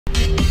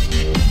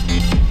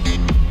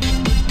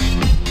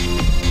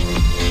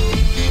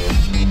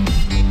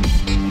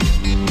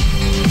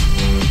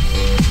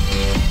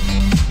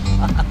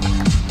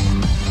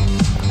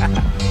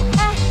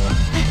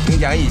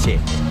个义气。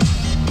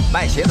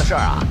卖鞋的事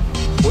儿啊，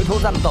回头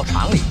咱们到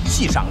厂里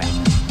细商量。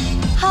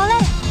好嘞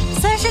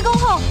，3时恭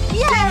候，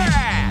耶！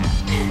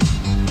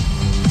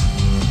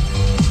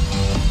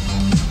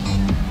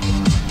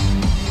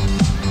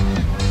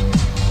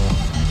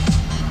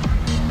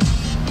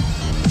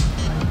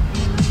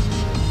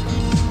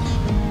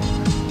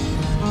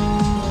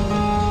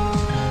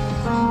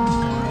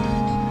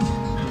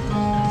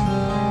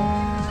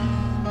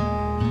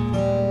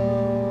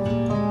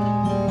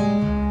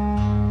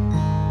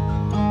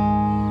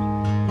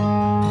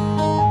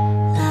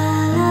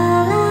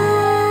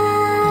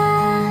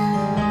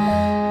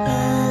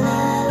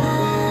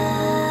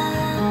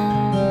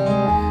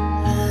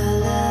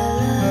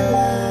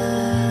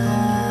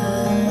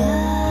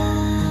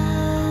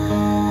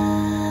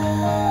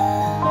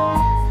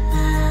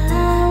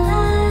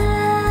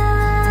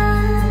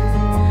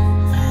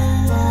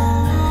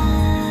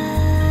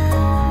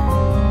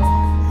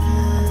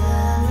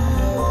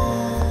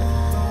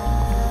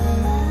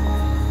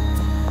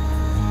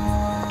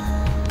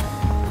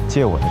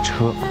借我的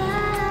车，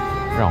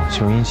让我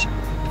修音响，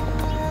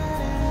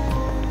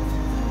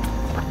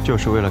就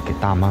是为了给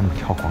大妈们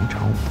跳广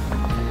场舞。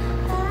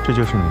这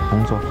就是你的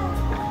工作？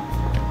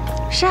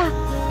是啊，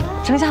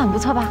成效很不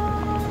错吧？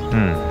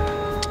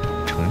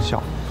成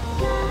效。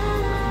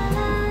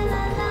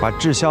把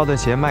滞销的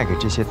鞋卖给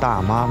这些大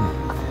妈们，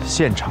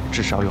现场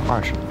至少有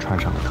20个穿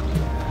上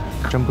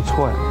的，真不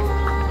错呀。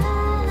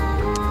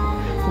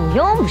你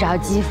用不着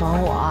讥讽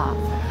我。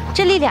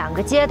 这里2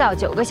个街道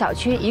，9个小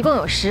区，一共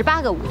有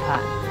18个舞团，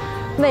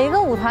每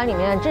个舞团里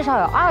面至少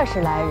有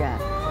20来人。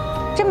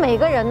这每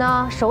个人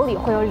呢，手里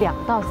会有2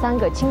到3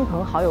个亲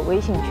朋好友微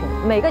信群，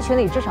每个群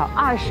里至少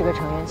20个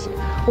成员鞋。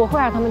我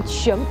会让他们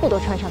全部都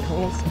穿上藤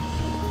原鞋。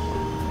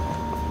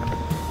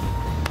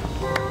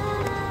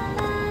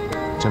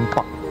真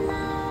棒，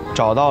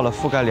找到了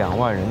覆盖2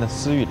万人的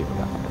私域流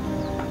量。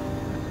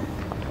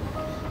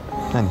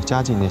那你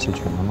加进那些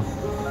群了吗？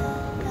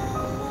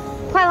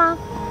快了。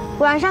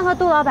 晚上和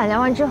杜老板聊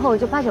完之后，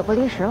就8、9不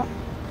离10了。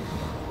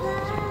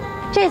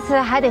这次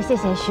还得谢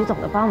谢徐总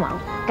的帮忙，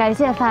感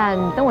谢饭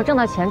等我挣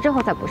到钱之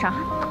后再补上。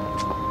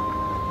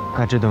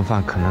那这顿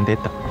饭可能得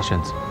等一阵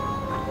子。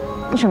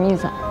你什么意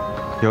思？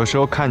有时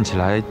候看起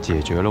来解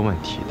决了问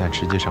题，但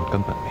实际上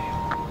根本没有。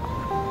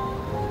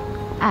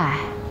哎，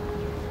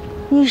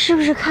你是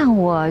不是看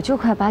我就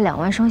快把2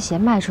万双鞋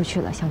卖出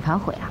去了，想反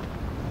悔啊？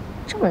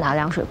这么拿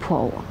凉水泼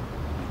我？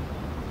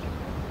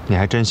你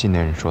还真信那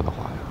人说的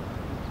话呀？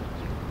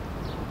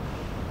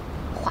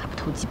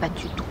 投机半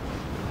句多。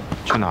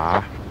去哪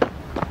儿？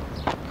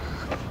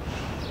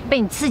被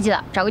你刺激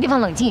了，找个地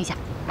方冷静一下。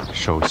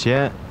首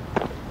先，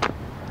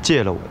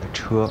借了我的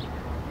车，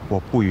我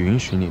不允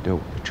许你对我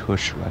的车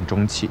始乱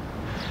终弃。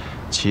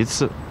其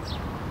次，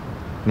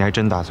你还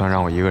真打算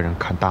让我一个人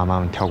看大妈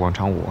们跳广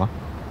场舞啊？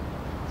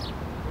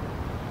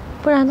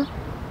不然呢？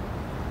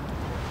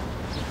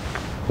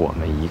我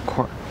们一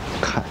块儿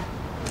看。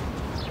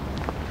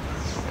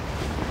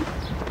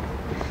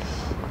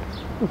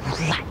无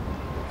赖。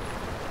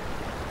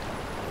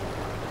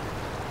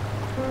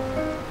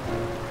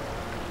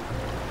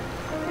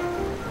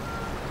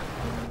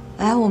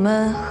 来，我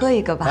们喝一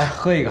个吧。来，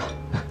喝一个。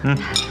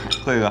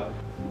喝一个。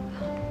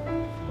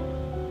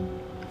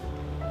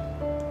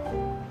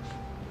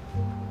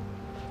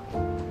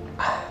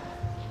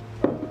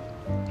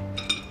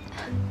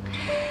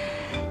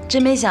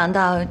真没想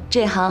到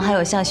这行还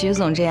有像徐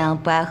总这样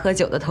不爱喝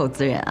酒的投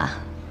资人啊！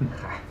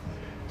嗨，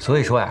所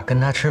以说呀，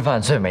跟他吃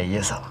饭最没意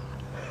思了。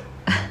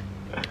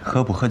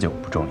喝不喝酒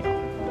不重要，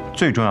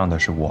最重要的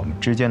是我们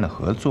之间的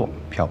合作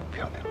漂不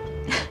漂亮。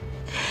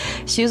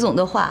 徐总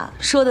的话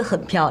说得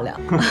很漂亮。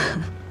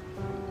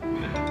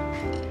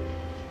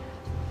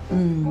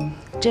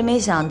真没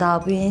想到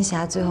碧云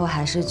霞最后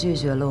还是拒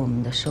绝了我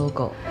们的收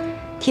购，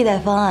替代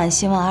方案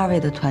希望2位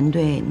的团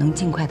队能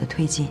尽快的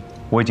推进。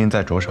我已经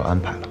在着手安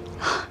排了。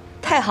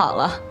太好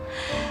了，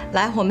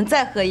来，我们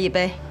再喝一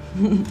杯。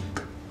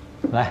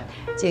来，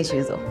敬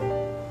徐总。